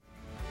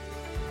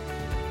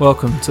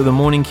Welcome to the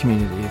morning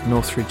community of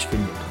Northridge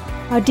Vineyard.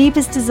 Our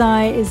deepest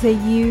desire is that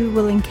you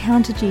will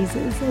encounter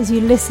Jesus as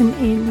you listen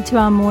in to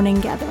our morning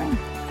gathering.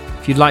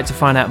 If you'd like to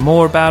find out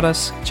more about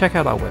us, check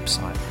out our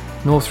website,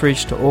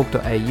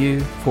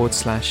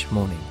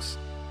 northridge.org.au/mornings.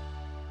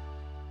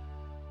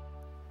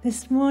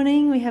 This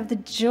morning we have the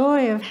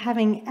joy of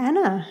having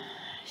Anna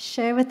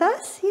share with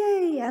us.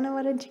 Yay, Anna,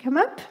 why don't you come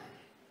up?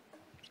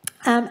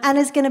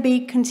 Anna's going to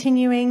be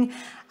continuing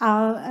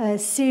our I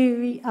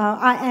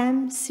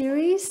Am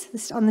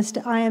series on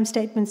the I Am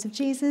statements of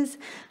Jesus.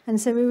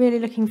 And so we're really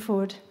looking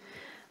forward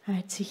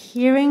to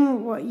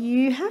hearing what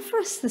you have for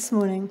us this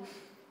morning.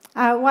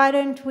 Why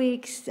don't we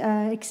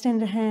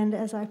extend a hand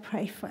as I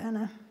pray for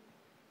Anna.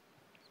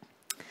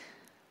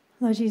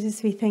 Lord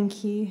Jesus, we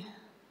thank you.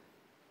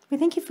 We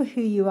thank you for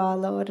who you are,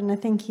 Lord. And I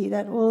thank you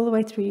that all the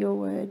way through your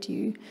word,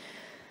 you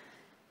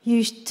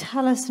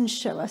tell us and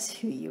show us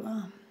who you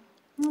are.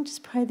 I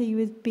just pray that you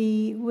would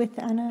be with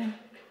Anna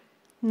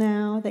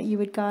now, that you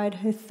would guide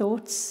her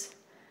thoughts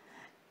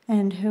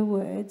and her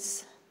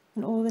words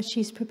and all that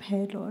she's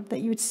prepared, Lord, that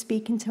you would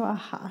speak into our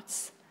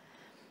hearts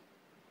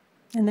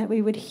and that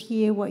we would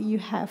hear what you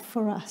have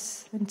for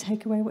us and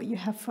take away what you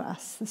have for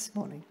us this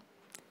morning.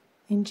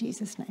 In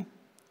Jesus' name,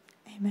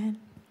 amen.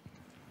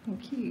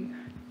 Thank you.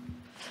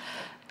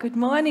 Good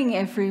morning,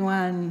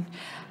 everyone.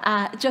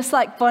 Just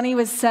like Bonnie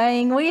was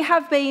saying, we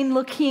have been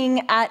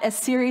looking at a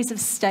series of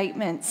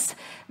statements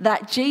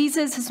that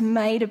Jesus has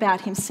made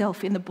about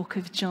himself in the book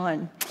of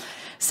John.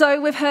 So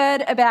we've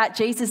heard about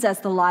Jesus as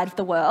the light of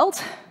the world,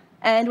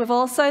 and we've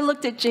also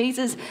looked at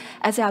Jesus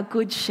as our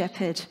good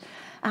shepherd.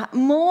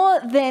 More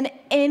than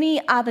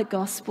any other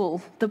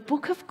gospel, the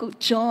book of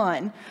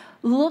John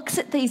looks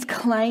at these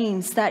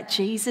claims that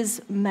Jesus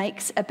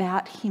makes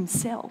about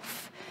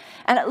himself.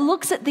 And it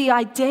looks at the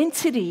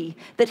identity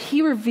that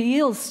he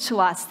reveals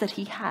to us that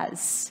he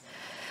has.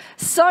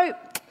 So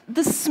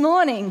this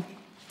morning,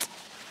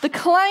 the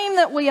claim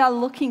that we are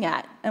looking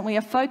at and we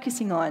are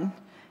focusing on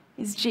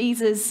is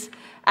Jesus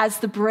as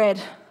the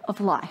bread of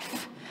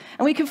life.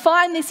 And we can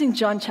find this in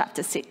John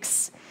chapter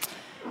 6.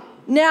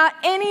 Now,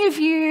 any of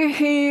you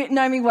who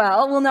know me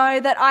well will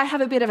know that I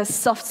have a bit of a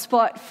soft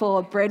spot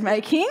for bread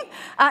making.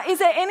 Is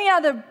there any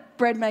other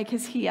bread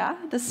makers here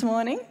this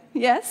morning?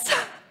 Yes?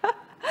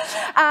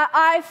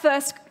 I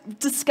first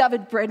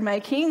discovered bread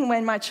making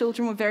when my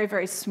children were very,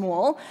 very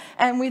small.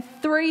 And with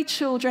 3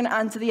 children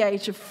under the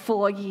age of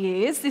 4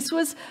 years, this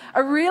was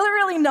a really,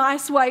 really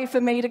nice way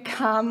for me to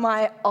calm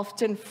my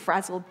often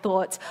frazzled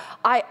thoughts.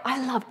 I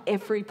love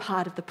every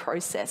part of the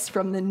process,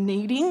 from the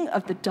kneading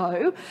of the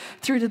dough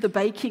through to the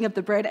baking of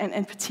the bread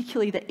and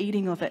particularly the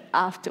eating of it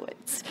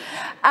afterwards.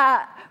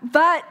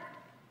 But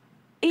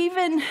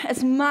even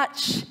as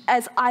much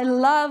as I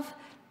love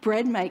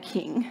bread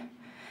making,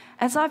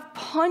 as I've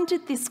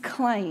pondered this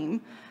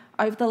claim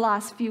over the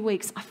last few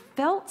weeks, I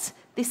felt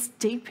this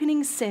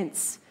deepening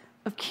sense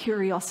of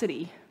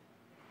curiosity.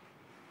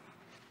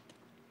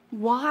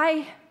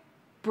 Why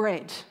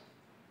bread?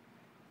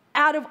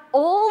 Out of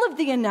all of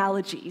the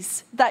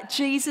analogies that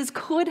Jesus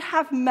could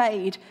have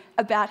made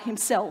about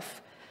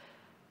himself,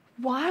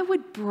 why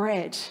would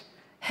bread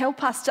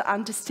help us to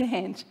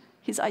understand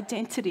his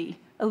identity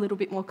a little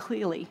bit more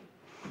clearly?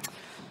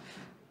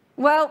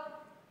 Well,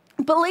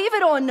 believe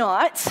it or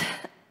not,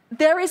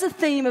 there is a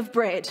theme of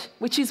bread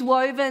which is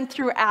woven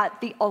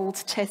throughout the Old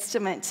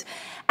Testament.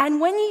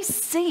 And when you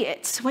see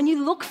it, when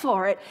you look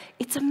for it,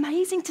 it's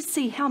amazing to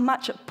see how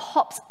much it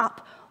pops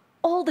up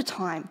all the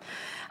time.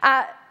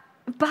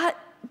 But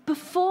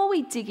before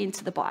we dig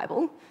into the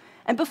Bible,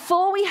 and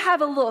before we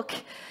have a look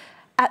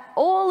at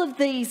all of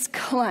these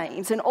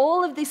claims and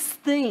all of this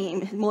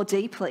theme more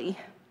deeply,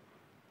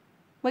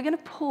 we're going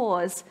to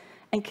pause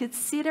and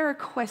consider a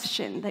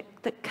question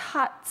that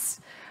cuts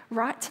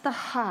right to the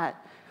heart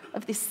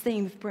of this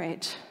theme of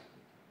bread.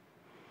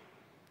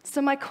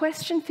 So my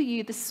question for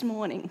you this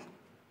morning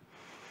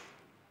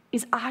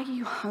is, are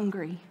you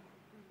hungry?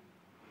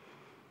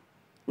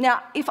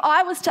 Now, if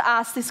I was to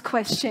ask this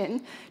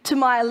question to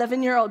my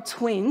 11-year-old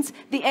twins,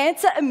 the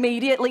answer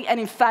immediately and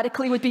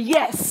emphatically would be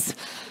yes,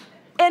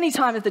 any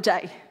time of the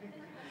day.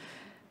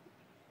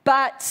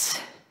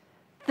 But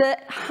the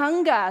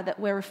hunger that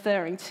we're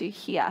referring to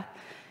here,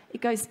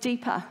 it goes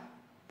deeper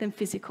than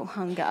physical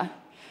hunger.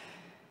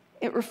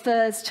 It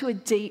refers to a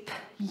deep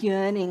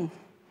yearning,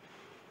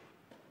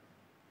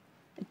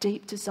 a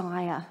deep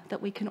desire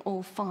that we can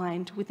all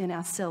find within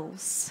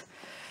ourselves.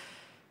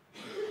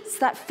 It's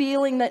that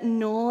feeling that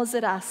gnaws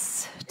at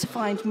us to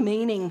find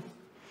meaning,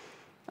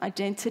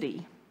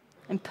 identity,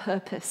 and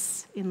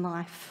purpose in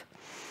life.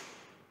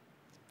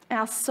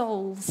 Our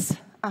souls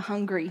are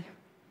hungry,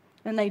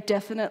 and they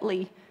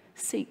definitely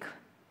seek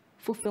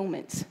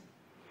fulfillment.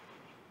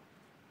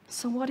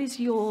 So what is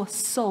your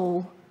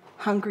soul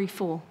hungry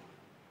for?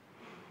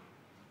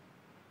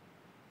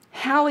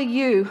 How are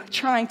you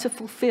trying to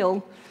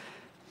fulfill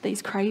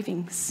these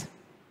cravings?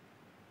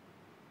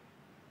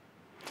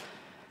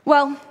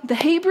 Well, the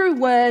Hebrew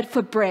word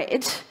for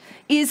bread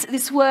is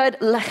this word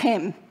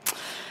lechem.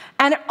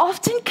 And it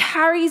often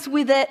carries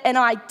with it an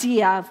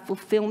idea of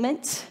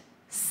fulfillment,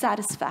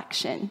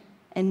 satisfaction,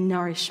 and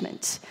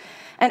nourishment.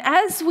 And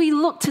as we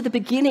look to the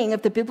beginning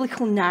of the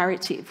biblical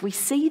narrative, we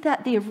see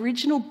that the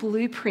original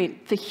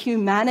blueprint for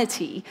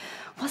humanity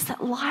was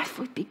that life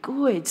would be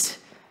good,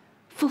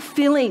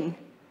 fulfilling,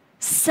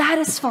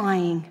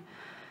 satisfying.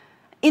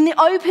 In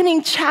the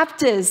opening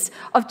chapters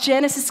of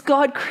Genesis,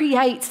 God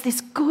creates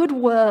this good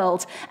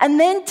world and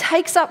then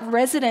takes up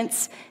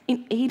residence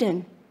in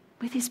Eden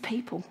with his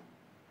people.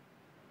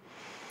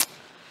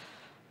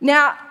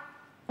 Now,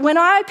 when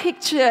I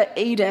picture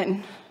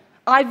Eden,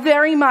 I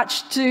very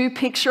much do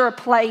picture a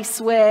place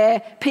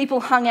where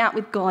people hung out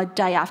with God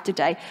day after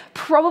day.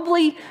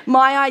 Probably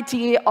my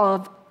idea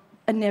of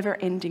a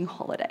never-ending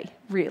holiday,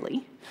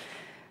 really.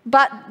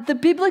 But the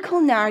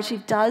biblical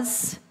narrative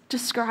does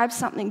describe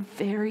something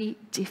very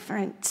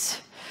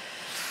different.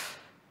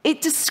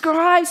 It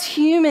describes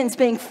humans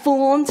being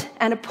formed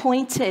and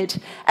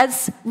appointed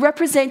as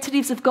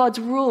representatives of God's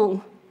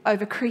rule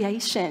over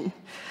creation.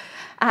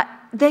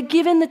 They're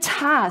given the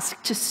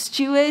task to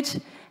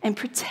steward and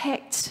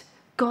protect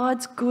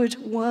God's good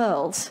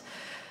world.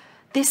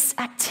 This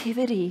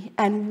activity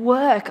and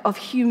work of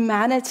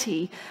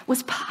humanity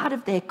was part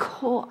of their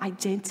core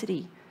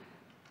identity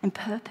and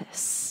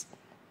purpose.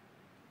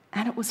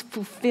 And it was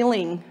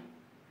fulfilling,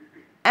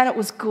 and it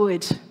was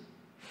good.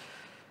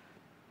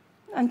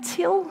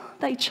 Until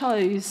they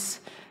chose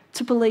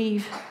to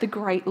believe the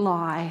great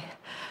lie.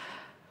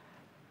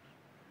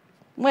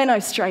 We're no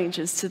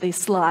strangers to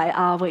this lie,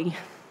 are we?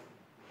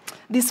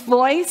 This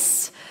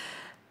voice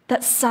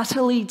that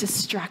subtly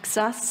distracts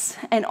us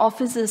and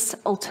offers us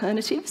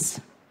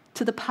alternatives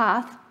to the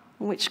path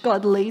in which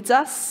God leads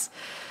us.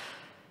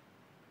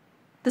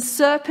 The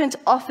serpent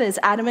offers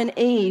Adam and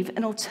Eve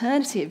an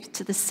alternative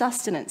to the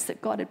sustenance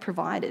that God had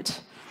provided.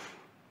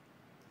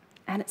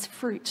 And its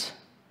fruit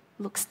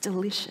looks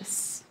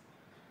delicious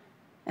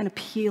and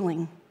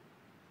appealing.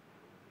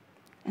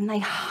 And they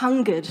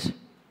hungered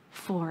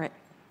for it.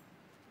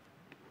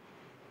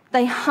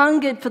 They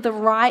hungered for the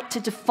right to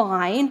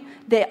define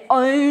their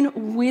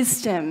own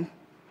wisdom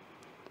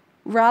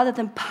rather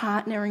than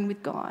partnering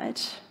with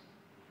God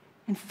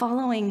and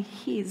following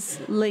his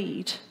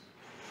lead.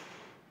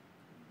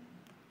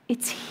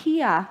 It's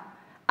here,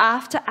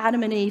 after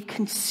Adam and Eve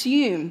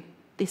consume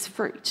this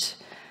fruit,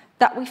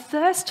 that we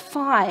first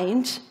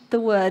find the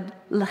word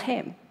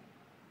lechem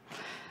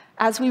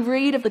as we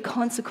read of the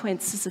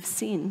consequences of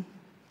sin.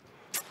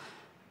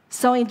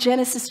 So in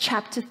Genesis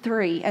chapter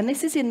 3, and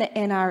this is in the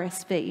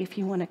NRSV if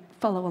you want to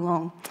follow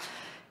along,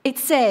 it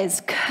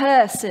says,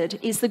 "Cursed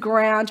is the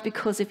ground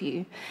because of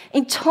you.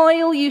 In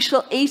toil you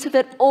shall eat of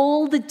it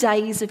all the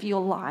days of your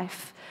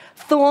life.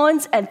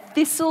 Thorns and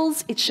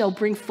thistles it shall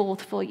bring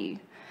forth for you.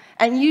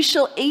 And you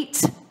shall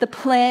eat the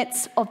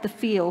plants of the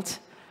field.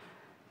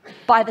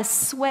 By the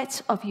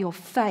sweat of your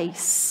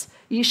face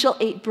you shall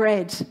eat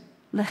bread,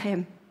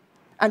 lechem,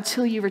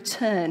 until you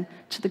return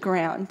to the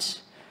ground.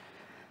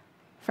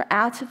 For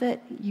out of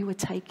it you were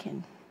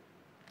taken.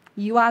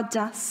 You are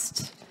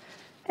dust,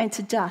 and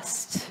to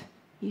dust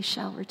you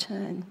shall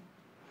return."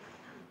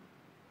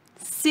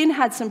 Sin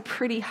had some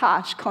pretty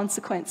harsh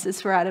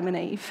consequences for Adam and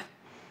Eve.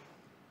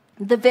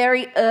 The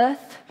very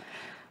earth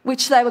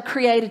which they were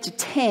created to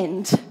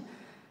tend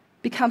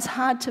becomes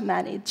hard to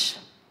manage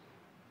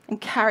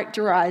and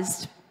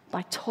characterized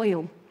by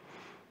toil.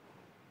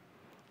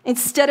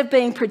 Instead of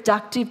being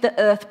productive, the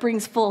earth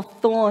brings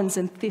forth thorns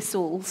and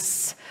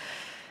thistles.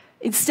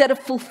 Instead of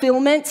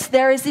fulfillment,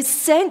 there is this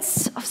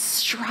sense of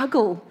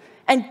struggle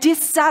and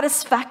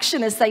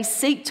dissatisfaction as they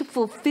seek to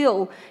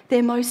fulfill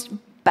their most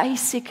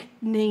basic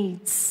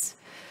needs.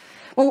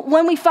 Well,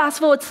 when we fast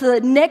forward to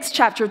the next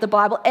chapter of the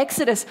Bible,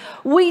 Exodus,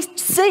 we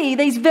see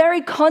these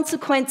very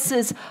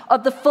consequences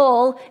of the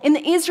fall in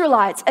the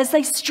Israelites as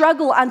they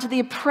struggle under the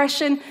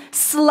oppression,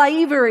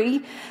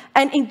 slavery,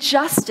 and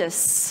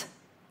injustice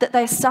that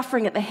they are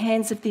suffering at the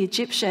hands of the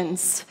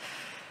Egyptians.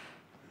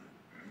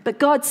 But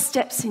God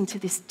steps into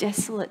this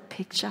desolate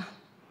picture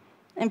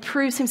and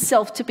proves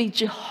himself to be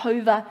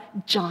Jehovah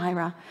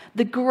Jireh,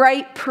 the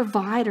great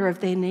provider of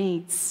their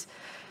needs.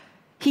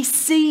 He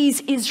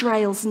sees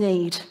Israel's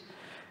need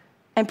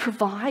and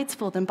provides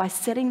for them by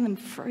setting them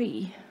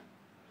free.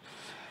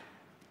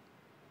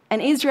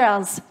 And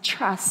Israel's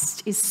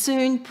trust is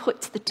soon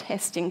put to the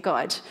test in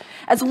God.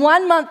 As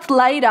 1 month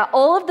later,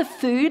 all of the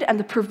food and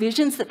the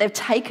provisions that they've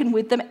taken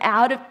with them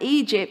out of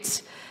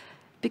Egypt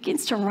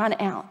begins to run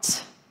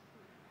out.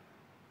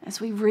 As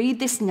we read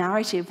this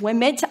narrative, we're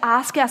meant to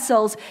ask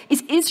ourselves,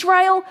 is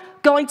Israel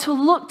going to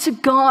look to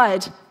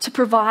God to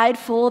provide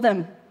for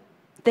them,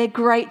 their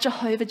great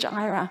Jehovah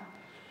Jireh?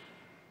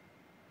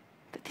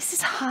 But this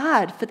is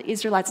hard for the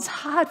Israelites. It's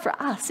hard for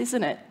us,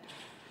 isn't it?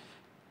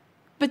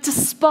 But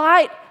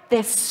despite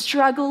their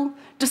struggle,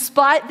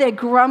 despite their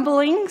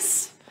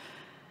grumblings,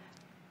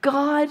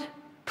 God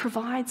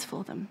provides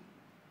for them.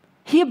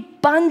 He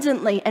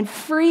abundantly and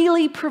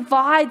freely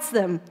provides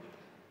them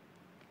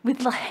with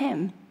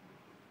lechem,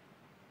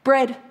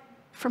 bread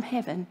from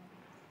heaven,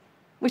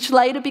 which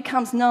later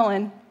becomes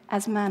known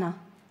as manna.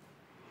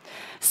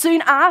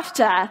 Soon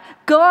after,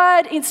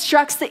 God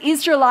instructs the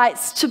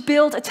Israelites to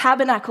build a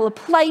tabernacle, a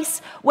place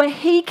where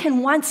he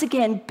can once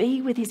again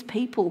be with his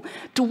people,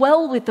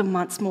 dwell with them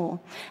once more.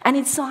 And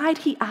inside,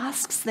 he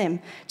asks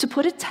them to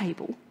put a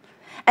table.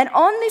 And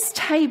on this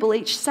table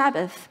each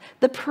Sabbath,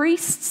 the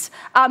priests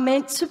are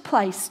meant to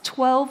place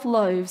 12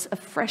 loaves of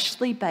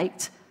freshly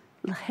baked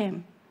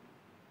lechem.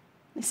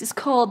 This is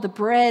called the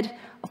bread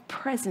of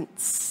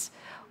presence,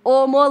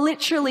 or more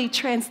literally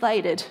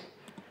translated,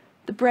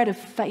 the bread of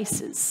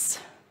faces.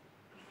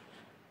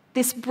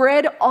 This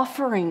bread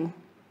offering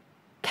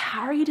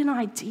carried an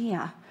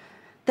idea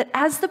that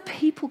as the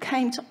people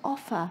came to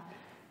offer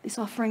this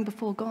offering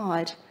before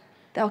God,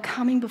 they were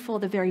coming before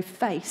the very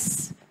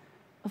face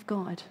of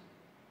God.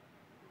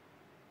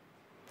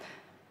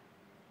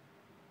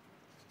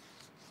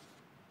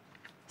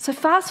 So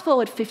fast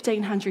forward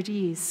 1,500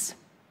 years.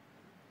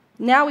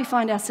 Now we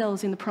find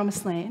ourselves in the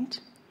Promised Land,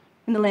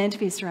 in the land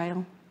of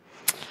Israel.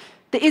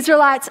 The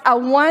Israelites are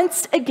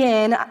once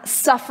again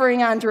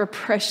suffering under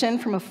oppression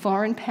from a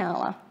foreign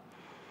power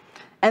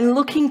and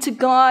looking to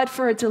God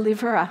for a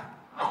deliverer.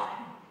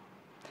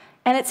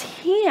 And it's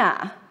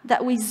here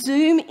that we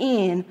zoom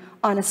in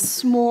on a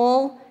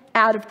small,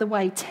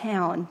 out-of-the-way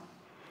town,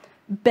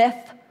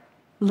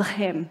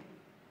 Bethlehem,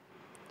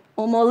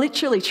 or more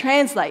literally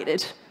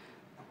translated,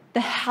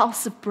 the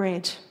house of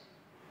bread.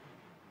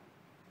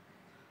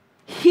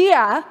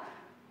 Here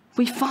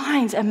we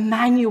find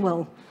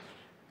Emmanuel,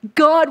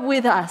 God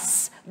with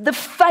us, the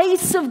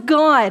face of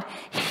God,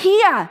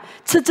 here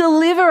to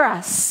deliver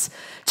us,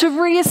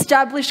 to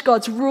reestablish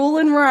God's rule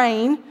and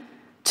reign,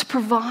 to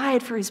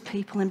provide for his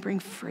people and bring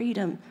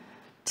freedom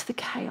to the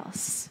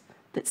chaos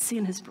that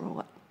sin has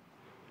brought.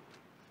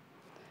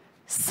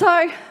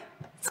 So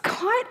it's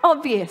quite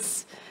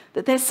obvious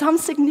that there's some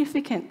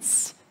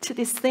significance to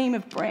this theme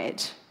of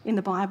bread in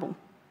the Bible.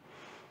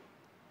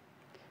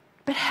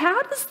 But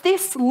how does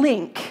this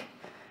link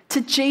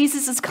to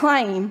Jesus'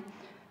 claim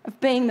of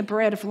being the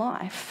bread of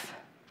life?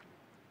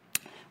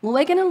 Well,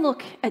 we're going to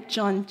look at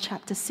John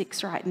chapter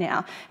 6 right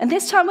now. And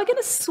this time we're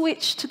going to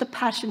switch to the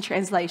Passion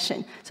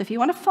Translation. So if you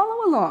want to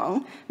follow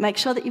along, make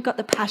sure that you've got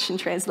the Passion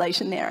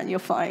Translation there on your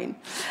phone.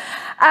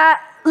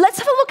 Let's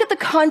have a look at the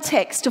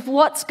context of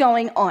what's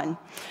going on.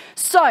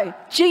 So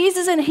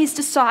Jesus and his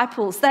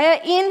disciples, they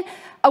are in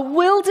a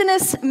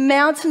wilderness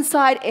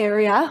mountainside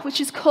area,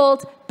 which is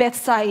called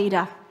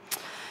Bethsaida.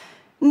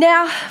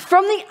 Now,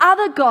 from the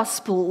other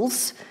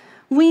Gospels,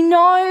 we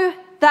know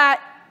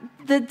that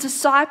the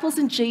disciples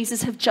and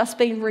Jesus have just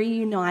been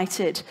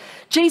reunited.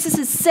 Jesus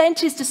has sent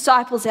his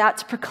disciples out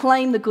to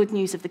proclaim the good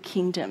news of the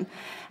kingdom,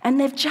 and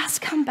they've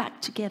just come back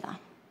together.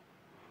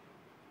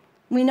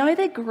 We know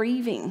they're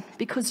grieving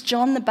because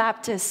John the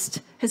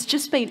Baptist has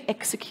just been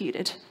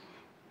executed.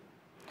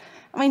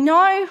 We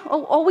know,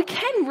 or we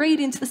can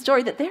read into the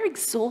story that they're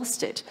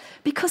exhausted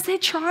because they're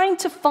trying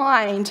to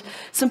find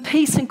some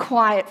peace and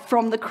quiet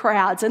from the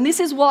crowds. And this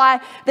is why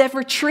they've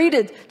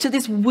retreated to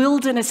this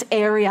wilderness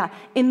area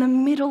in the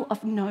middle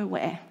of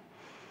nowhere.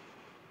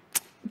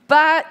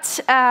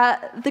 But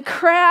the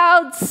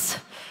crowds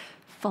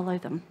follow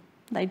them.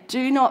 They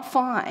do not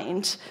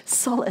find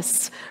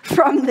solace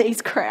from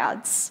these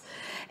crowds.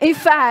 In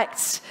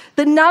fact,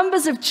 the number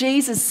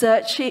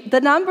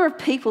of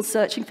people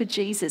searching for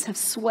Jesus have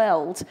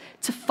swelled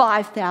to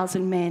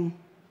 5,000 men.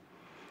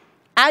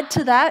 Add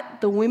to that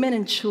the women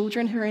and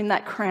children who are in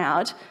that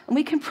crowd, and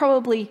we can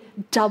probably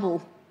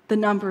double the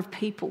number of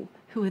people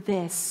who are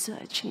there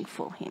searching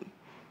for him.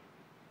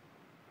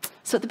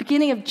 So at the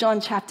beginning of John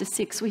chapter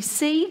 6, we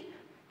see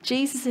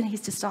Jesus and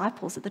his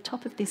disciples at the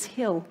top of this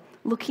hill,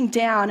 looking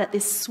down at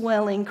this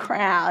swelling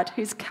crowd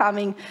who's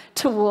coming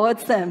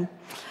towards them.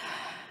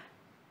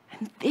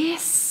 And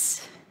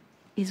this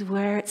is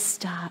where it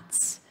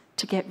starts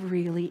to get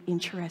really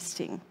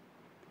interesting.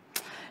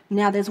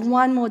 Now, there's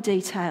one more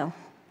detail.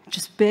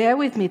 Just bear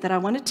with me that I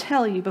want to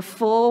tell you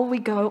before we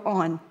go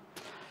on.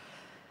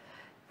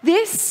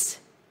 This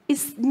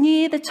is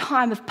near the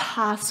time of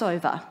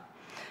Passover.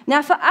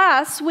 Now, for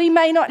us, we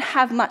may not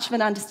have much of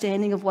an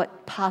understanding of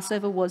what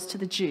Passover was to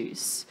the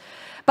Jews.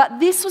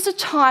 But this was a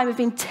time of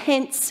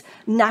intense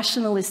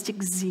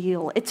nationalistic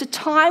zeal. It's a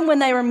time when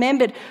they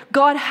remembered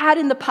God had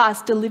in the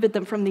past delivered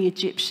them from the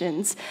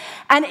Egyptians.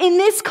 And in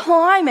this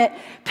climate,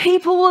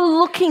 people were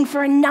looking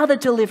for another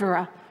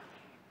deliverer.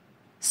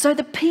 So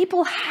the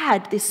people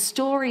had this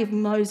story of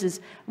Moses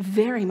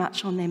very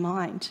much on their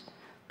mind.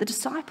 The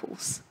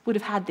disciples would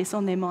have had this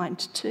on their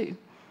mind too.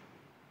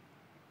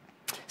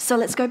 So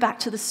let's go back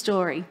to the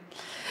story.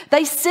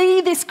 They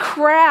see this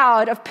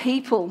crowd of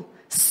people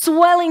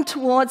swelling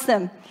towards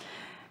them.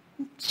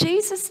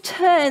 Jesus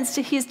turns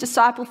to his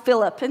disciple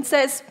Philip and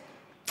says,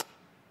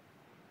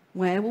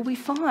 "Where will we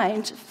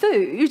find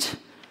food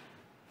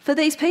for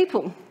these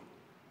people?"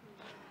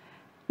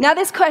 Now,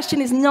 this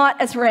question is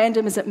not as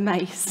random as it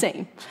may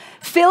seem.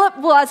 Philip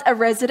was a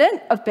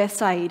resident of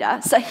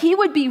Bethsaida, so he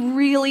would be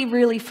really,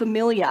 really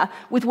familiar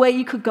with where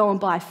you could go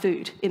and buy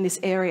food in this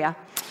area.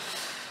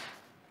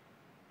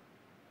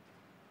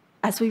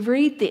 As we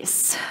read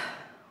this,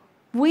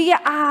 We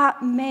are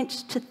meant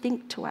to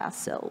think to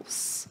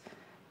ourselves,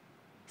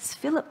 is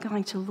Philip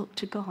going to look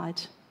to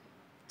God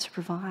to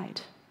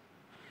provide?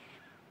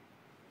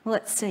 Well,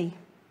 let's see.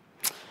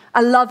 I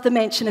love the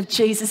mention of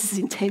Jesus'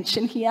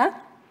 intention here.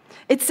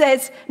 It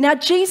says, now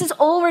Jesus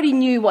already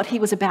knew what he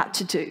was about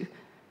to do,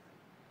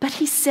 but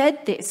he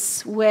said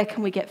this, where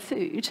can we get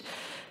food,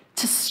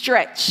 to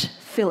stretch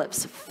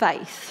Philip's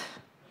faith.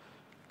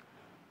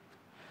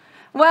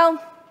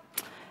 Well,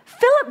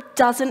 Philip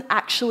doesn't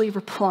actually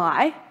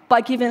reply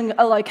by giving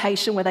a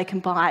location where they can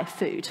buy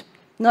food.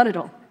 Not at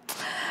all.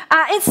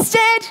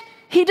 Instead,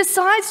 he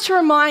decides to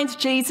remind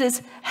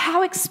Jesus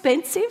how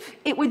expensive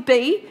it would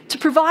be to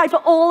provide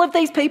for all of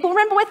these people.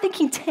 Remember, we're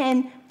thinking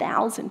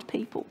 10,000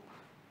 people.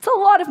 It's a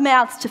lot of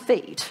mouths to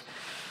feed.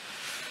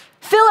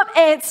 Philip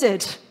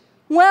answered,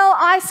 well,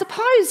 I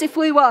suppose if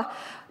we were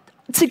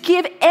to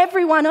give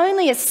everyone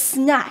only a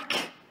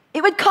snack,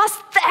 it would cost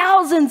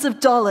thousands of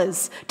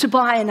dollars to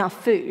buy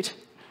enough food.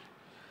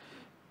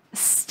 A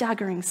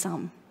staggering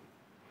sum,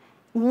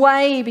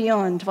 way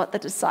beyond what the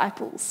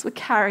disciples were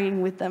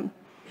carrying with them.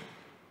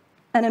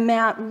 An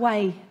amount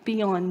way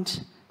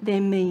beyond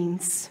their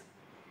means.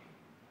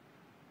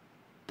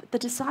 But the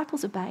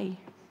disciples obey.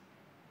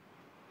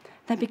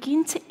 They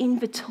begin to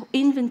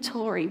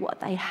inventory what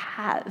they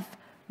have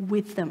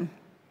with them.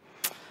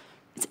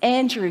 It's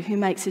Andrew who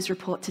makes his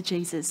report to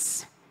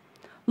Jesus.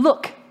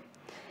 Look,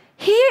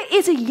 here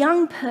is a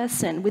young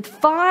person with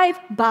 5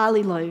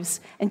 barley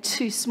loaves and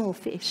 2 small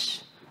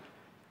fish.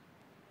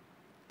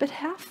 But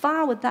how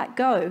far would that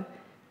go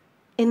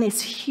in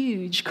this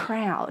huge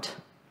crowd?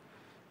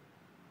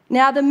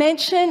 Now, the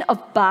mention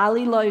of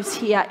barley loaves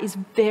here is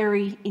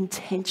very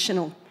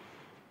intentional.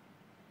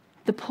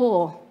 The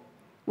poor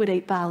would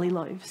eat barley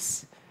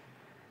loaves,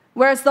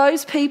 whereas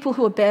those people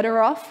who are better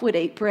off would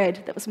eat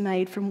bread that was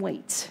made from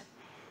wheat.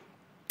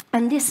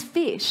 And this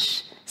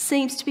fish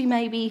seems to be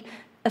maybe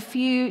a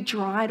few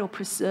dried or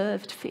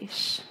preserved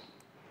fish.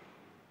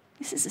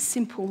 This is a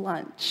simple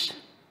lunch,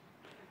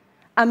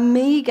 a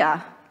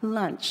meagre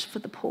lunch for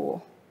the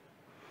poor.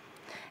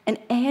 And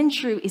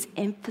Andrew is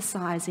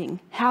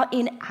emphasising how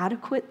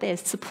inadequate their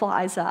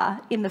supplies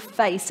are in the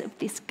face of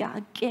this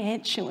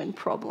gargantuan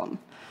problem.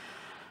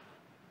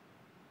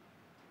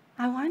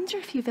 I wonder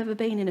if you've ever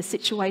been in a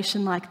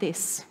situation like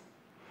this,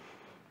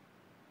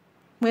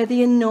 where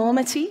the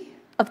enormity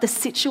of the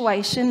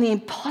situation, the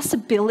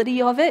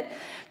impossibility of it,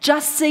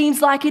 just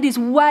seems like it is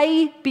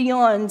way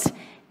beyond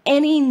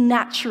any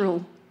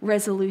natural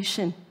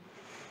resolution.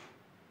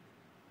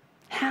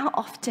 How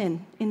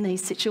often in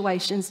these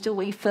situations do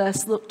we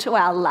first look to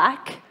our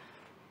lack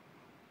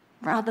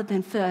rather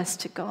than first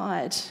to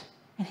God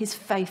and his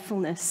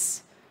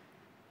faithfulness,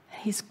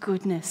 his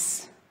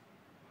goodness?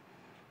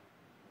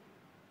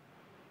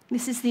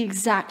 This is the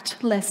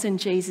exact lesson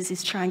Jesus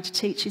is trying to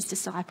teach his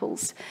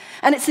disciples.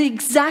 And it's the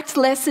exact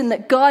lesson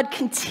that God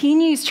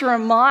continues to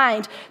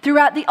remind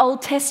throughout the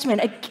Old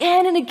Testament.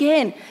 Again and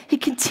again, he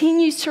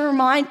continues to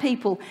remind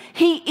people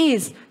he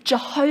is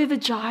Jehovah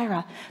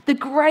Jireh, the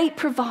great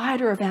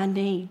provider of our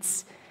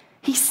needs.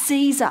 He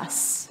sees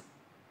us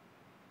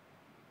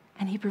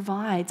and he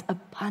provides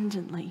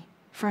abundantly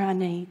for our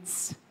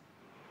needs.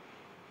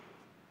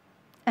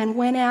 And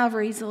when our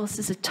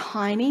resources are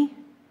tiny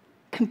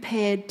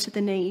compared to the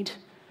need,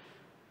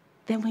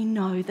 then we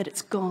know that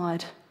it's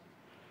God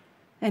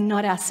and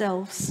not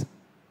ourselves.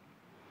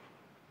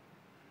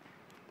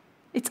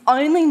 It's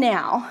only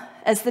now,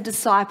 as the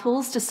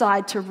disciples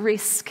decide to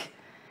risk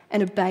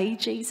and obey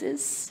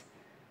Jesus,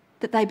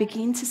 that they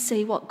begin to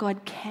see what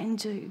God can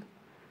do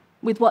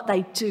with what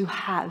they do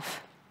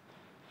have.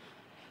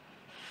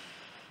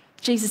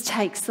 Jesus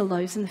takes the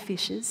loaves and the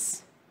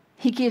fishes.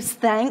 He gives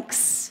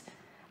thanks,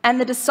 and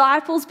the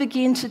disciples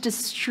begin to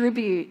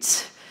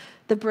distribute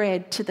the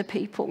bread to the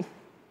people.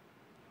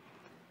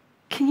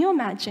 Can you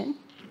imagine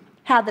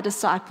how the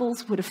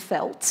disciples would have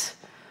felt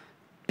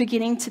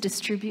beginning to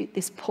distribute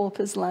this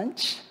pauper's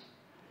lunch?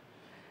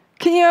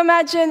 Can you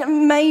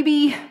imagine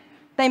maybe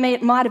they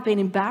might have been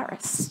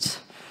embarrassed,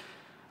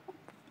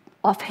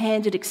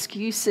 offhanded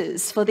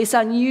excuses for this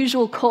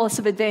unusual course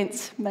of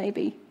events,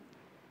 maybe.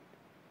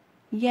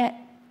 Yet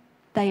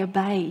they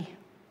obey.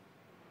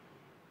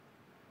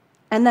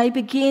 And they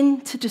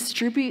begin to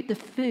distribute the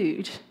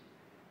food,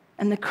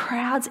 and the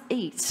crowds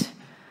eat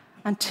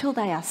until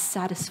they are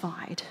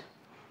satisfied.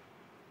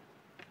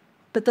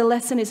 But the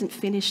lesson isn't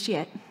finished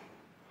yet.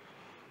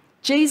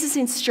 Jesus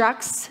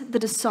instructs the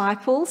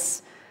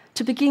disciples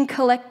to begin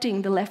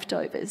collecting the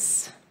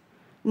leftovers.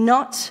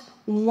 Not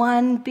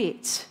one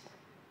bit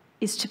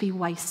is to be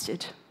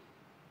wasted.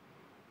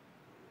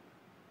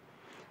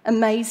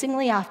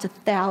 Amazingly, after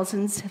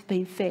thousands have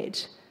been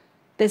fed,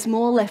 there's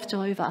more left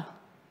over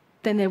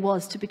than there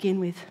was to begin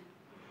with.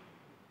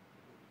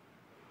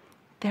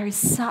 There is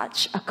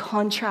such a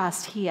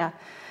contrast here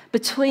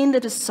between the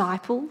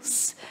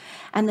disciples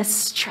and the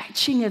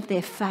stretching of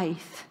their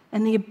faith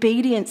and the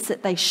obedience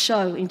that they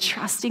show in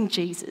trusting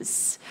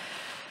Jesus.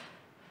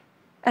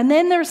 And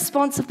then the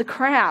response of the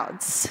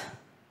crowds.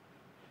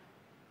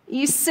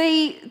 You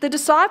see, the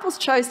disciples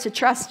chose to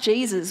trust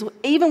Jesus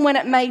even when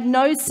it made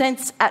no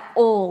sense at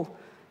all,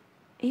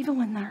 even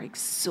when they're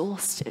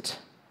exhausted.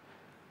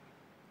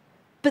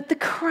 But the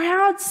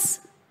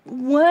crowds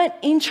weren't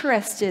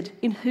interested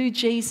in who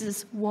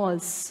Jesus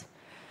was.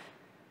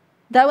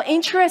 They were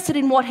interested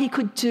in what he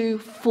could do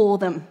for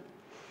them.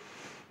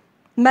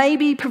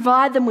 Maybe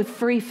provide them with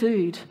free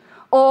food,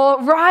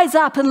 or rise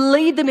up and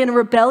lead them in a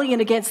rebellion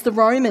against the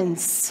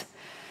Romans.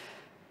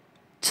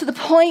 To the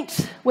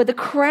point where the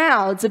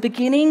crowds are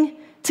beginning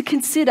to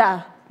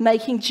consider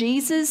making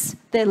Jesus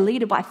their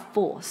leader by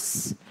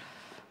force.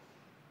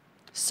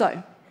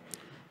 So,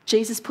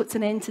 Jesus puts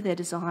an end to their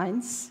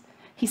designs.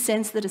 He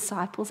sends the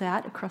disciples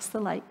out across the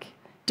lake,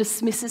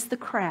 dismisses the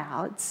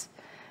crowds,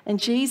 and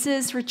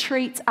Jesus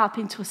retreats up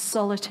into a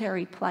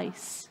solitary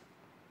place.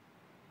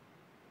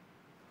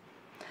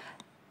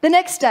 The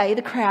next day,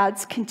 the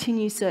crowds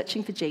continue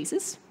searching for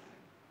Jesus.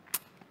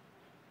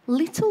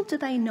 Little do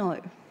they know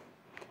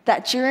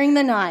that during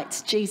the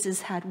night,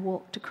 Jesus had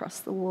walked across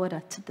the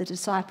water to the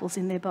disciples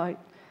in their boat,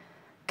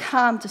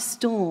 calmed a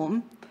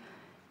storm,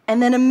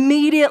 and then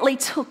immediately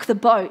took the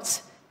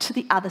boat to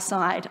the other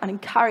side. I'd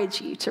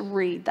encourage you to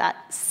read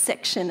that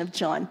section of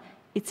John.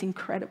 It's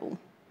incredible.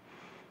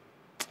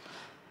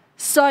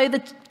 So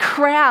the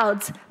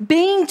crowds,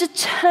 being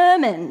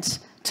determined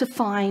to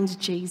find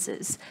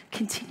Jesus,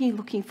 continue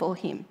looking for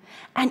him,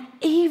 and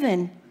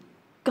even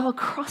go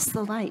across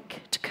the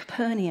lake to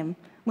Capernaum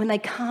when they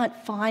can't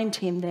find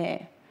him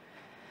there.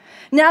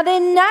 Now, they're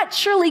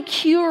naturally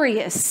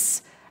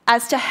curious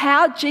as to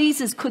how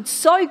Jesus could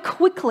so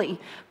quickly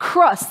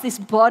cross this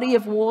body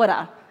of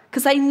water,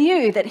 because they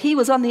knew that he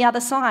was on the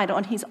other side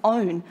on his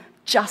own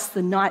just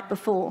the night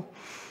before.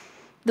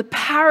 The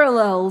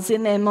parallels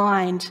in their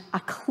mind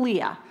are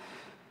clear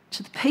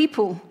to the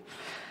people.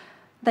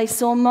 They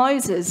saw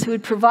Moses, who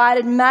had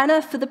provided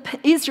manna for the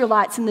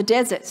Israelites in the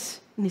desert,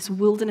 in this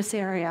wilderness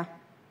area.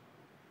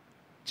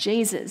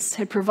 Jesus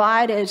had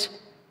provided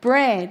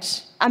bread,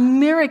 a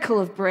miracle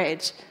of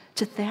bread,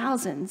 to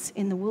thousands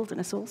in the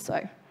wilderness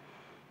also.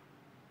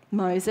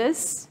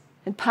 Moses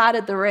had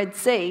parted the Red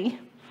Sea.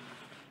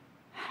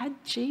 Had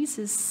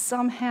Jesus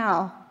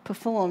somehow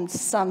performed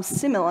some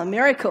similar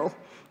miracle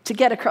to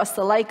get across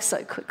the lake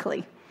so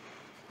quickly?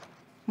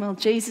 Well,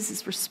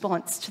 Jesus'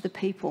 response to the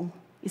people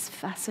is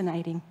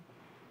fascinating.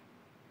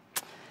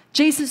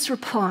 Jesus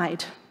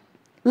replied,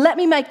 "Let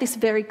me make this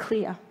very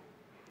clear.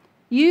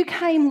 You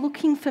came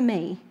looking for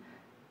me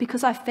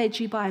because I fed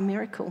you by a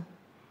miracle,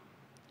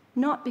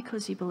 not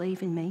because you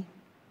believe in me.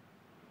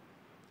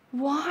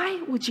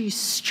 Why would you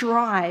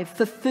strive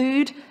for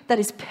food that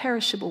is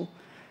perishable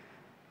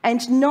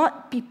and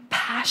not be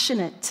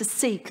passionate to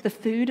seek the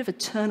food of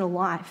eternal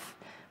life,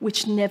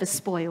 which never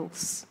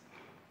spoils?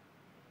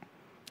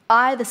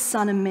 I, the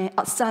Son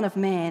of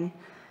Man,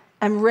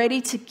 am ready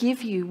to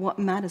give you what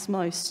matters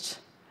most.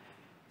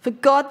 For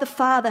God the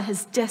Father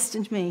has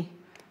destined me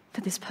for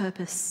this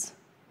purpose."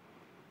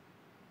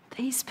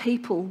 These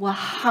people were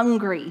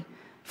hungry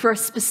for a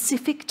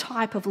specific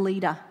type of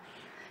leader.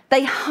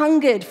 They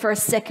hungered for a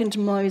second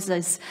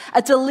Moses,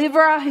 a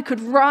deliverer who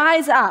could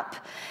rise up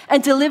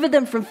and deliver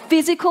them from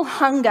physical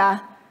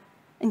hunger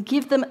and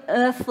give them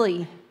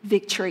earthly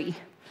victory.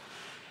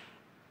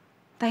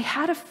 They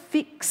had a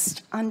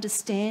fixed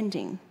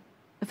understanding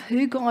of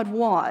who God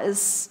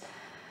was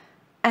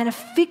and a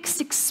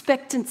fixed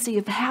expectancy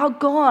of how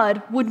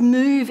God would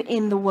move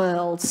in the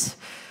world.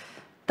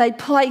 They'd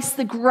placed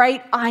the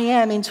great I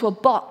Am into a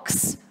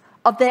box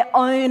of their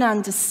own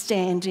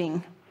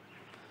understanding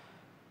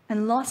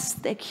and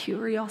lost their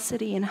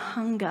curiosity and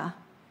hunger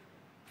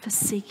for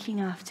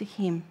seeking after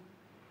him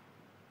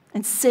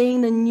and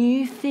seeing the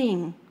new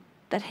thing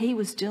that he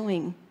was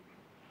doing.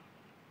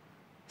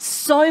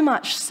 So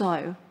much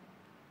so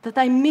that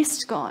they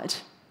missed God,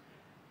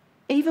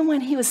 even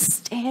when he was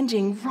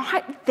standing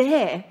right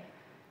there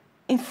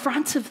in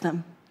front of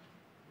them.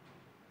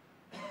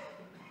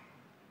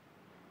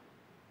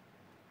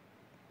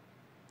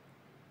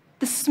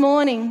 This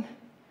morning,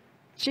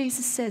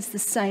 Jesus says the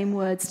same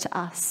words to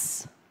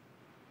us.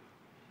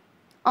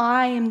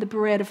 I am the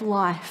bread of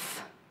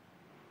life.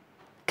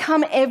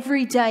 Come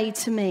every day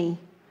to me,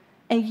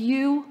 and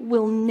you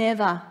will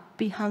never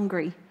be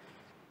hungry.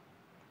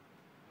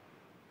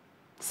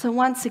 So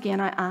once again,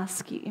 I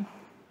ask you,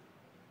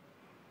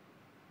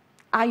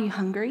 are you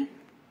hungry?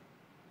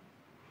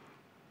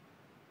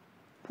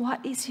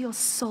 What is your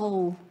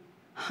soul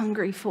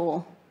hungry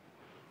for?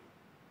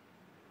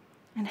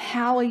 And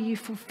how are you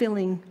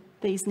fulfilling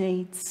these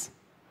needs?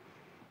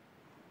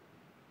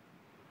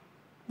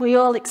 We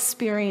all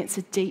experience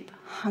a deep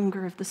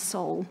hunger of the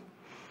soul.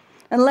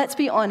 And let's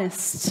be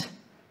honest,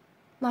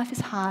 life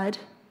is hard.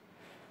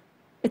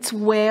 It's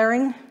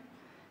wearing,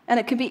 and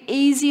it can be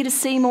easier to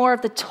see more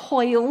of the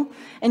toil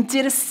and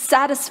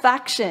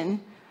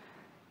dissatisfaction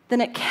than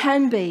it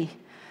can be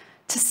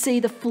to see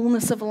the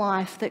fullness of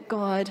life that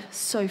God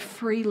so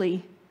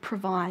freely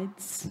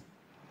provides.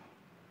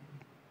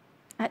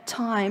 At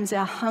times,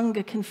 our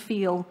hunger can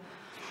feel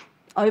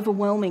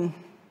overwhelming.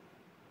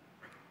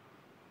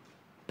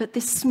 But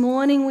this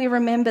morning we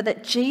remember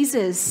that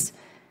Jesus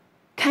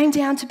came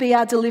down to be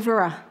our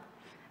deliverer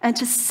and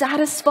to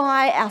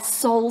satisfy our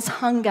soul's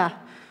hunger.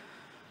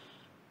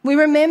 We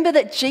remember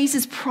that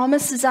Jesus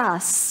promises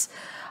us,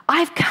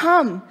 I've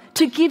come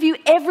to give you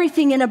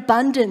everything in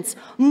abundance,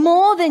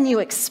 more than you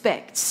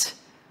expect.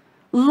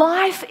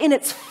 Life in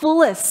its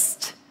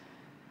fullest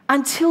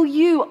until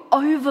you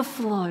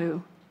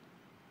overflow.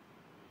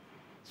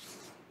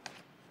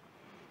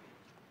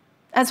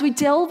 As we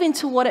delve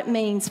into what it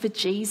means for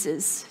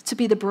Jesus to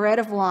be the bread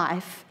of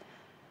life,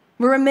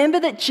 we remember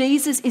that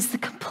Jesus is the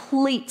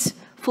complete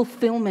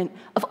fulfillment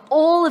of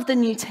all of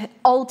the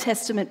Old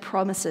Testament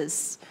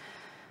promises.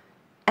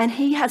 And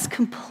he has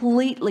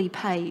completely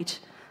paid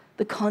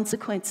the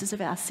consequences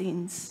of our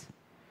sins.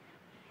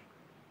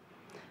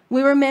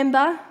 We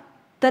remember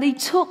that he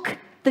took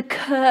the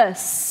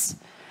curse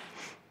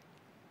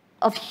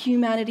of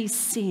humanity's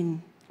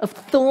sin, of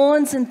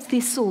thorns and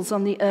thistles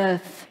on the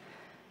earth,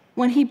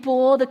 when he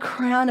bore the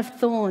crown of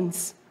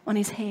thorns on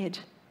his head.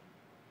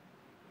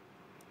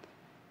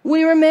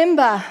 We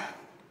remember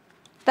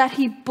that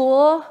he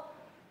bore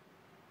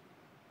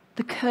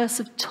the curse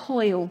of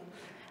toil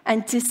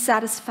and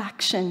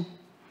dissatisfaction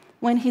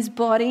when his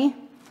body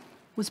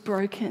was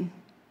broken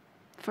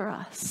for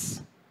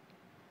us.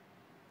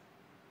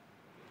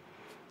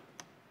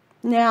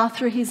 Now,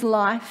 through his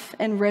life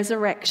and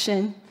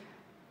resurrection,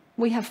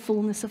 we have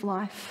fullness of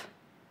life.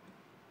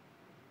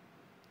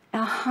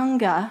 Our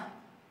hunger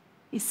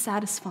is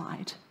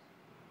satisfied.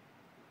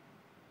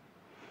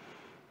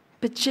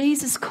 But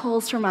Jesus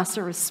calls from us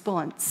a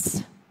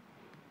response.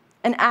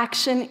 An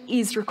action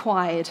is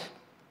required.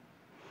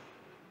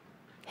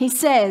 He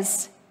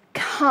says,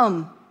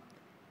 come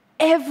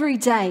every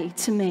day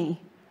to me,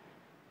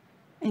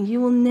 and you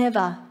will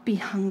never be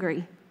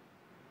hungry.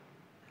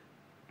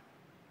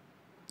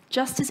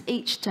 Just as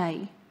each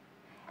day,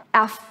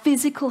 our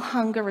physical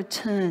hunger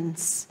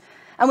returns,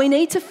 and we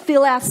need to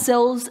fill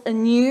ourselves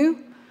anew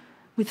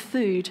with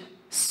food.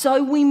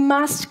 So we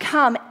must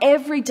come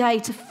every day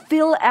to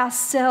fill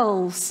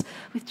ourselves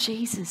with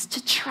Jesus,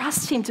 to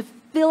trust him, to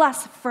fill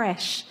us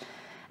afresh,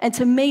 and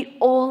to meet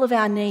all of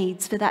our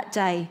needs for that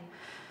day.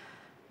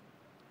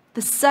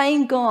 The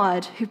same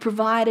God who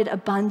provided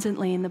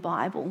abundantly in the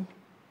Bible,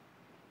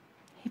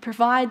 he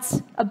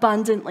provides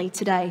abundantly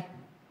today.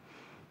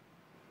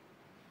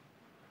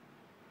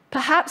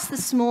 Perhaps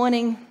this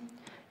morning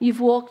you've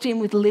walked in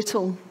with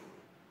little.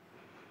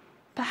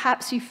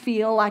 Perhaps you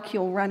feel like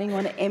you're running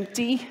on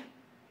empty,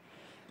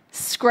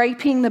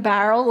 scraping the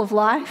barrel of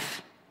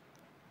life.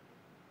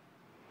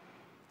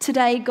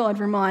 Today, God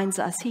reminds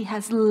us he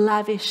has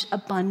lavish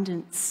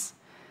abundance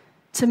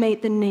to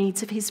meet the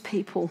needs of his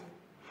people.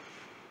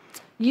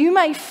 You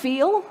may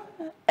feel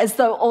as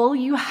though all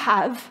you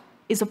have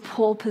is a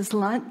pauper's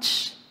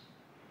lunch,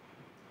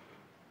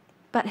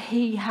 but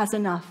he has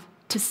enough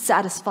to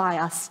satisfy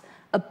us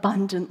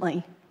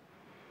abundantly.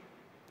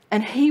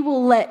 And he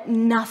will let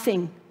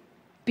nothing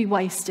be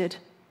wasted.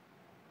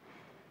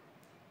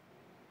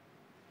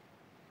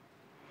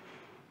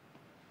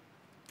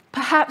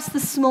 Perhaps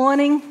this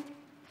morning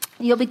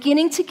you're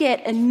beginning to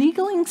get a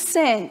niggling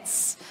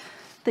sense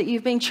that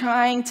you've been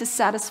trying to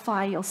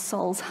satisfy your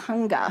soul's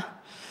hunger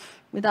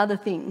with other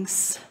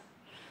things.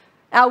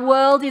 Our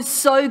world is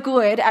so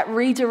good at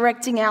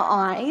redirecting our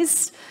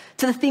eyes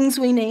to the things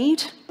we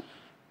need: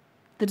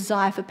 the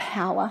desire for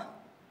power,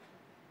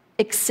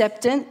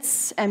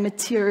 acceptance, and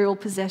material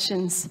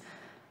possessions.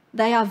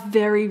 They are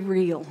very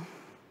real.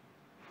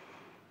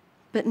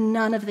 But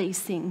none of these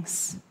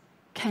things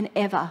can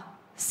ever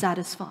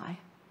satisfy.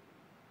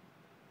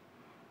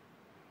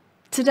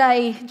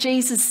 Today,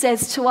 Jesus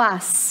says to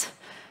us,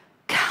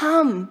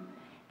 come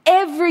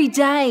every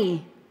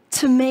day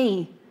to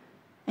me,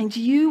 and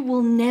you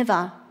will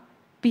never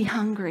be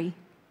hungry.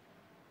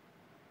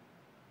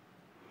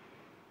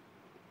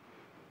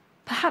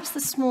 Perhaps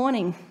this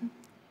morning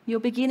you're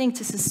beginning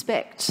to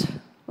suspect,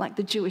 like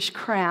the Jewish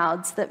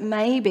crowds, that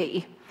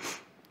maybe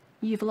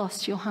you've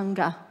lost your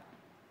hunger.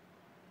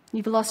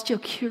 You've lost your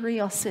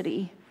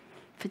curiosity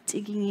for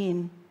digging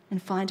in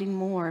and finding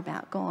more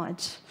about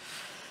God.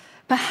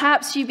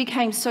 Perhaps you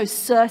became so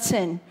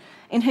certain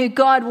in who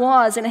God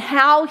was and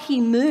how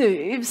he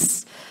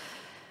moves,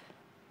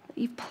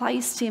 you've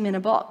placed him in a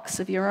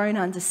box of your own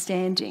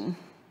understanding.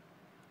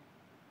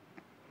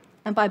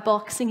 And by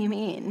boxing him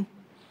in,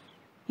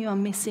 you are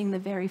missing the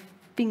very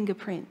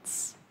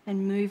fingerprints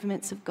and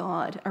movements of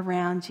God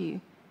around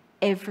you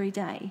every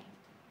day.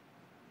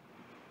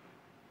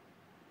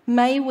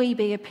 May we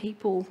be a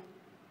people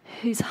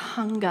whose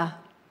hunger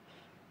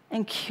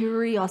and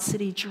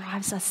curiosity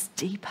drives us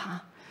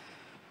deeper,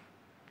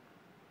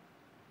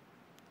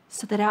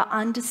 so that our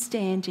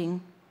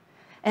understanding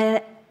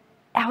and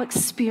our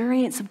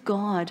experience of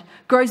God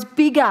grows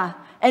bigger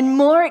and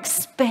more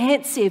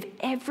expansive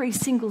every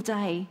single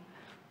day.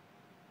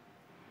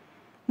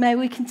 May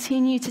we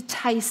continue to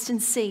taste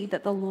and see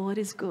that the Lord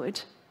is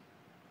good,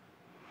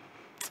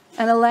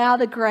 and allow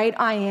the great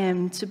I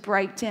Am to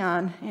break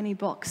down any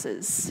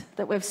boxes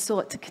that we've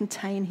sought to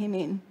contain him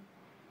in.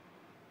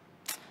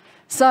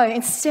 So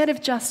instead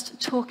of just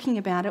talking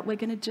about it, we're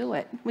going to do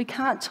it. We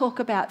can't talk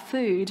about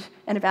food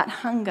and about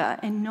hunger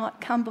and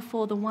not come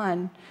before the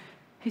one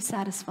who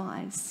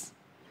satisfies.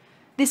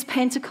 This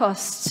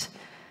Pentecost,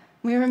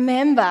 we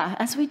remember,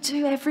 as we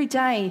do every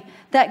day,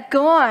 that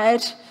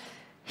God,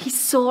 he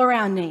saw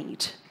our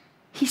need.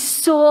 He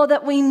saw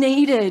that we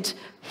needed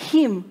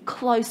him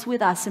close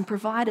with us and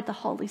provided the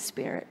Holy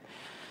Spirit.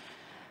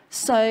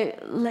 So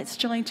let's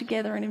join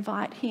together and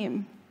invite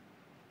him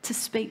to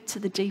speak to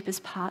the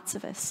deepest parts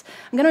of us.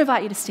 I'm going to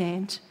invite you to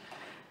stand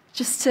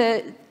just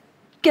to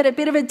get a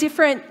bit of a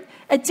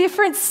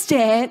different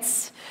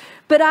stance.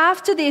 But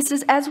after this,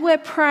 as we're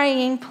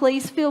praying,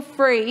 please feel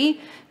free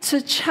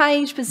to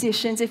change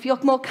positions. If you're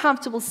more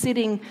comfortable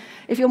sitting,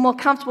 if you're more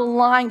comfortable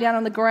lying down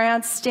on the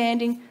ground,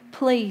 standing,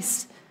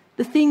 please.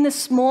 The thing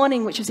this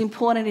morning which is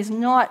important is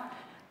not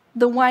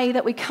the way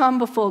that we come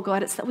before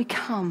God, it's that we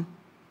come.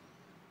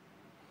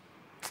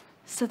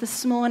 So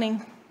this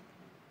morning,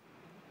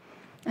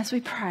 as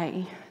we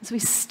pray, as we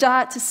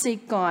start to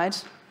seek God,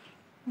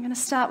 I'm going to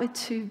start with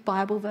 2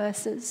 Bible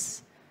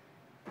verses.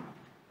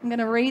 I'm going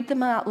to read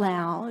them out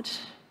loud,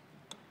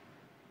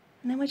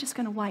 and then we're just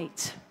going to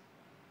wait.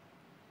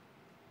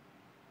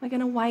 We're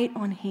going to wait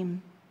on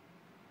him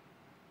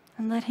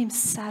and let him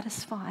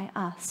satisfy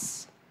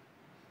us.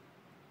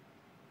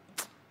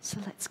 So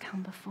let's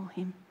come before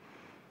him.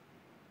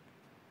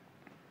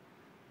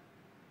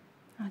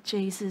 Oh,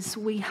 Jesus,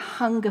 we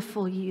hunger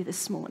for you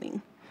this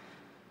morning.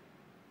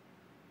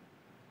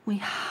 We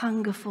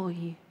hunger for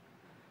you.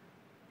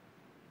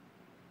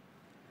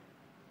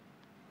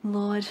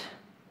 Lord,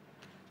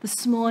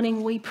 this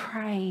morning we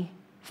pray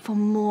for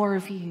more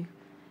of you,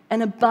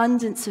 an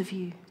abundance of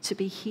you to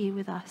be here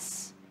with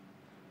us.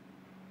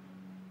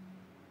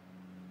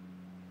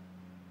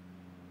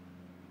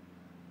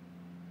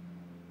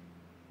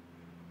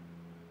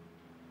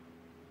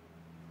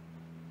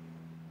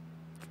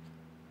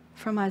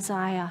 From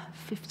Isaiah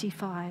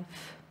 55.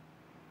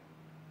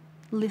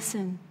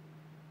 Listen.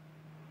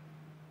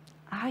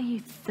 Are you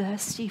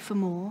thirsty for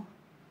more?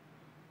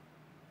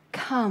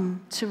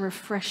 Come to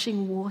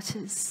refreshing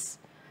waters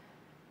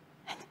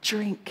and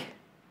drink.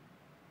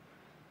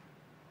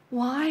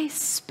 Why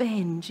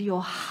spend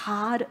your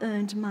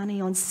hard-earned money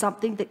on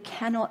something that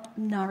cannot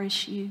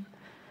nourish you,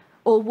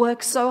 or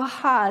work so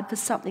hard for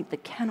something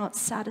that cannot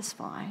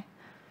satisfy?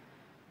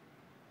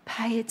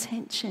 Pay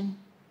attention.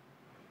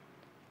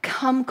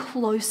 Come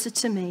closer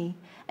to me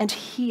and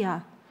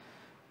hear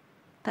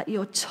that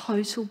your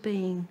total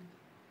being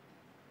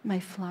may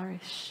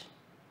flourish.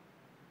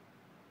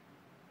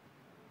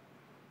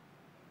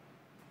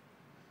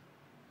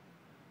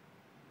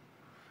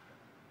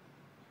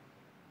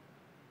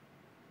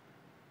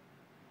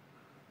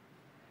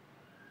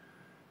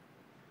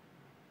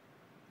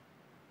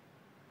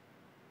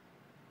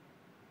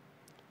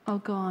 Oh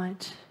God,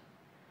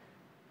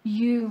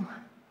 you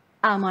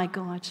are my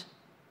God.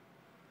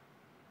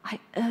 I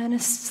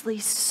earnestly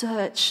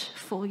search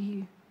for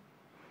you.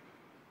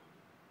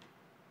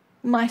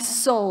 My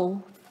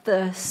soul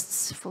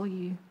thirsts for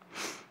you.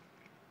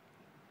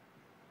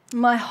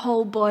 My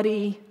whole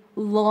body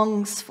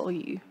longs for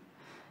you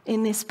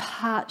in this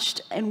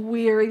parched and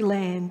weary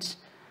land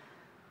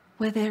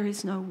where there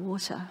is no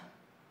water.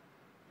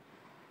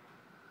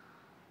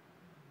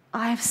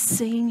 I have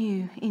seen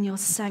you in your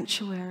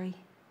sanctuary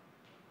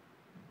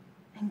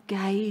and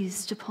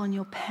gazed upon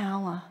your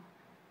power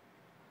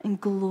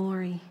and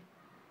glory.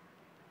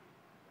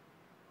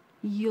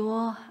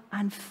 Your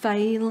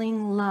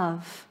unfailing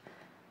love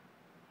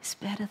is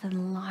better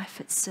than life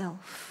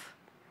itself.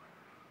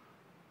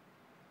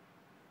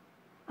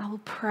 I will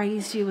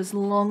praise you as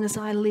long as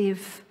I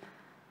live,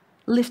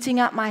 lifting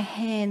up my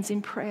hands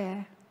in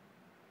prayer.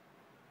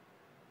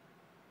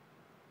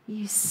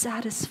 You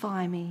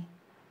satisfy me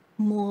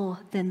more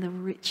than the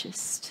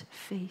richest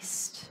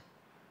feast.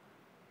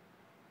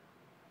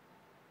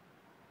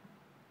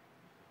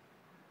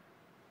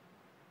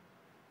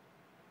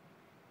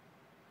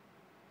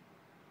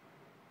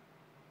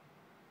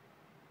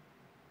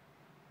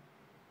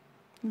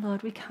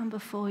 Lord, we come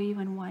before you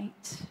and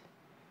wait.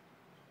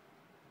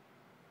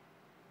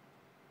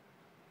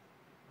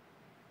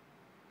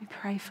 We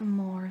pray for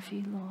more of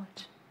you, Lord.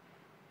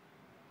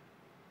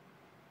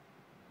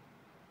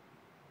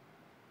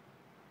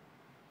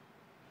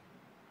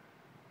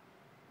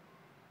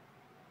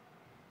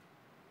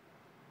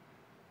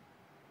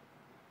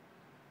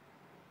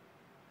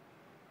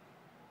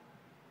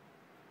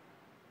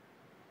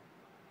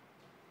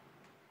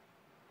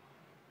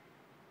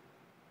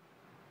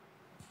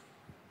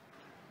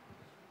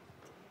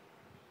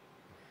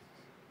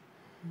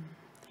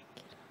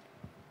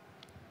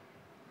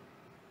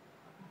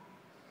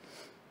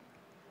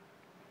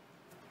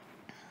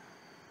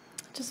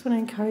 I just want to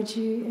encourage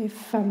you,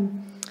 if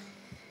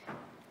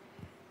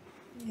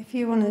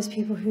you're one of those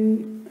people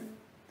who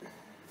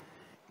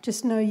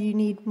just know you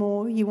need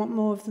more, you want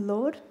more of the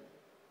Lord.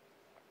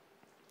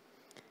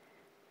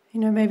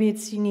 You know, maybe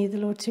it's you need the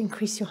Lord to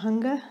increase your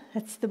hunger.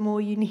 That's the more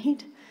you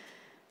need.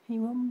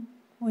 You want,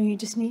 or you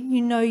just need,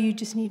 you know, you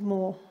just need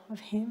more of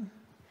Him.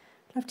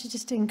 I'd love to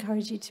just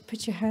encourage you to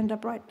put your hand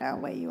up right now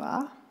where you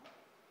are.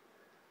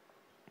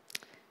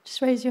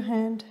 Just raise your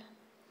hand.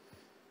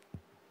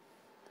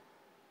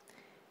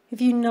 If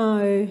you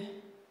know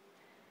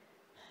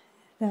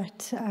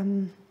that,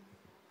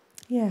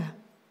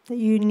 that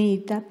you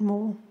need that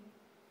more.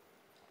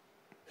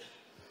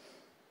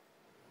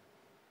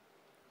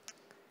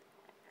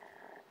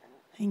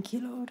 Thank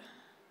you, Lord.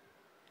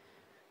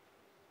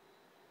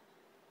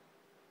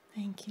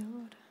 Thank you,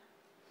 Lord.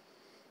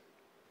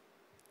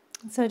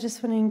 So I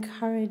just want to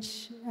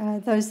encourage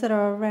those that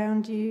are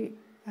around you.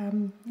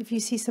 If you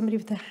see somebody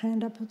with a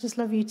hand up, I'd just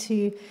love you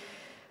to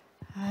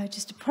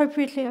just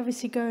appropriately,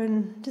 obviously, go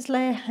and just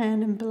lay a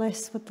hand and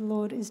bless what the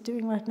Lord is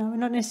doing right now. We're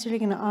not necessarily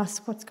going to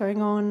ask what's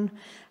going on,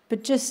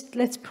 but just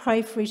let's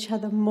pray for each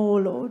other more,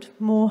 Lord,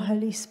 more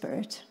Holy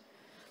Spirit,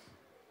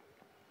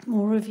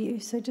 more of you.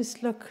 So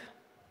just look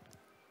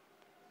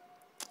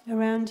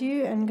around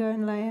you and go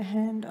and lay a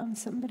hand on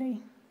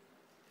somebody.